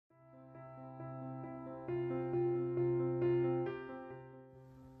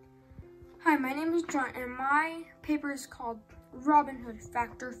my name is John, and my paper is called Robin Hood,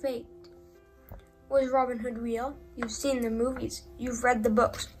 Fact or Fake. Was Robin Hood real? You've seen the movies, you've read the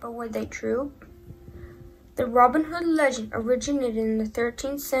books, but were they true? The Robin Hood legend originated in the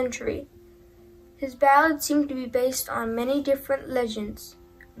 13th century. His ballad seemed to be based on many different legends.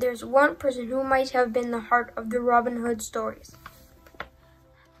 There's one person who might have been the heart of the Robin Hood stories.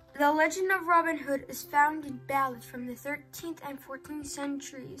 The legend of Robin Hood is found in ballads from the 13th and 14th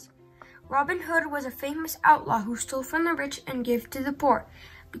centuries. Robin Hood was a famous outlaw who stole from the rich and gave to the poor,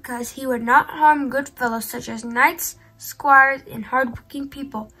 because he would not harm good fellows such as knights, squires, and hard-working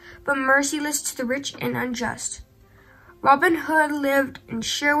people, but merciless to the rich and unjust. Robin Hood lived in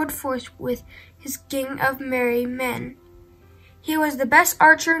Sherwood Forest with his gang of merry men. He was the best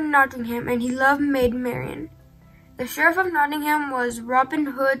archer in Nottingham, and he loved Maid Marian. The Sheriff of Nottingham was Robin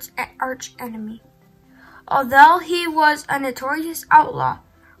Hood's arch enemy. Although he was a notorious outlaw,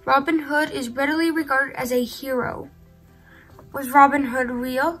 Robin Hood is readily regarded as a hero. Was Robin Hood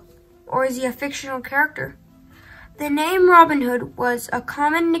real, or is he a fictional character? The name Robin Hood was a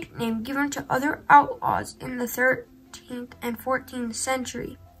common nickname given to other outlaws in the 13th and 14th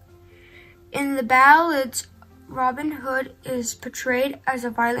century. In the ballads, Robin Hood is portrayed as a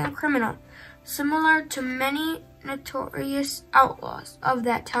violent criminal, similar to many notorious outlaws of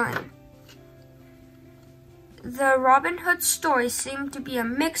that time. The Robin Hood stories seem to be a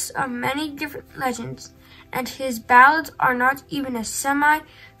mix of many different legends, and his ballads are not even a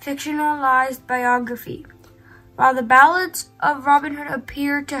semi-fictionalized biography. While the ballads of Robin Hood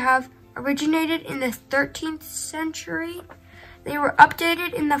appear to have originated in the 13th century, they were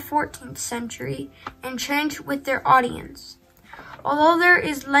updated in the 14th century and changed with their audience. Although there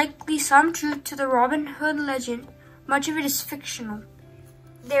is likely some truth to the Robin Hood legend, much of it is fictional.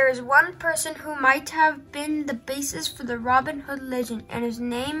 There is one person who might have been the basis for the Robin Hood legend, and his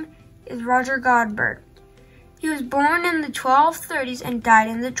name is Roger Godber. He was born in the 1230s and died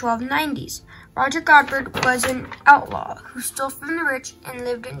in the 1290s. Roger Godber was an outlaw who stole from the rich and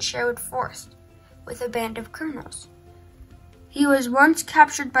lived in Sherwood Forest with a band of criminals. He was once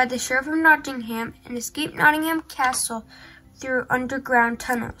captured by the Sheriff of Nottingham and escaped Nottingham Castle through underground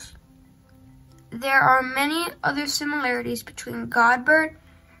tunnels. There are many other similarities between Godber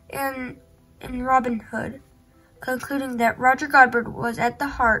and Robin Hood, concluding that Roger Godber was at the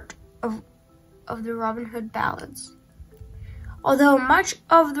heart of the Robin Hood ballads. Although much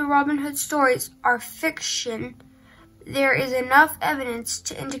of the Robin Hood stories are fiction, there is enough evidence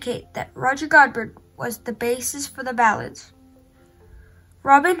to indicate that Roger Godber was the basis for the ballads.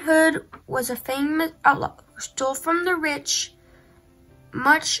 Robin Hood was a famous outlaw who stole from the rich.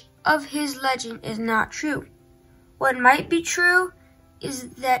 Much of his legend is not true. What might be true is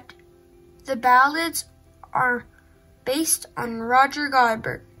that the ballads are based on Roger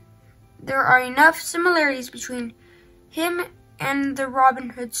Godber. There are enough similarities between him and the Robin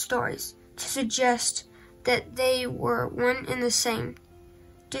Hood stories to suggest that they were one and the same.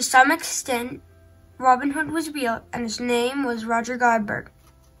 To some extent, Robin Hood was real and his name was Roger Godber.